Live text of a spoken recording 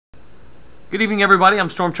Good evening, everybody. I'm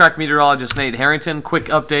Storm Track meteorologist Nate Harrington. Quick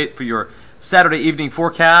update for your Saturday evening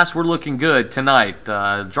forecast. We're looking good tonight.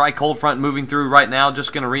 Dry cold front moving through right now,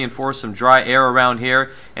 just going to reinforce some dry air around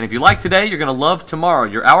here. And if you like today, you're going to love tomorrow.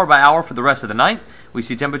 Your hour by hour for the rest of the night. We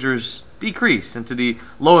see temperatures decrease into the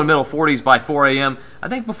low and middle 40s by 4 a.m. I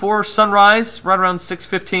think before sunrise, right around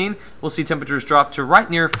 6:15, we'll see temperatures drop to right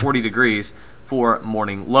near 40 degrees for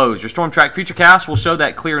morning lows. Your Storm Track Futurecast will show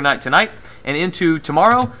that clear night tonight. And into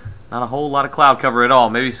tomorrow, not a whole lot of cloud cover at all.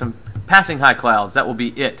 Maybe some passing high clouds. That will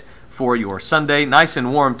be it for your Sunday. Nice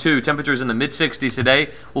and warm, too. Temperatures in the mid-60s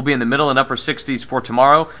today. Will be in the middle and upper 60s for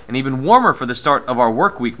tomorrow. And even warmer for the start of our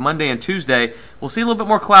work week, Monday and Tuesday. We'll see a little bit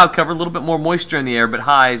more cloud cover, a little bit more moisture in the air, but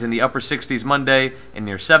highs in the upper 60s Monday and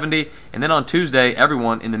near 70. And then on Tuesday,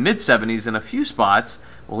 everyone in the mid-70s in a few spots.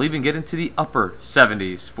 We'll even get into the upper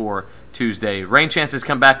 70s for Tuesday. Rain chances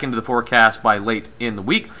come back into the forecast by late in the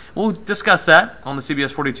week. We'll discuss that on the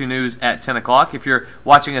CBS 42 News at 10 o'clock. If you're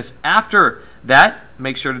watching us after that,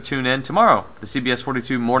 make sure to tune in tomorrow. The CBS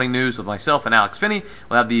 42 Morning News with myself and Alex Finney.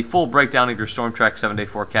 We'll have the full breakdown of your Storm Track 7-day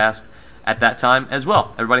forecast at that time as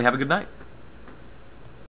well. Everybody have a good night.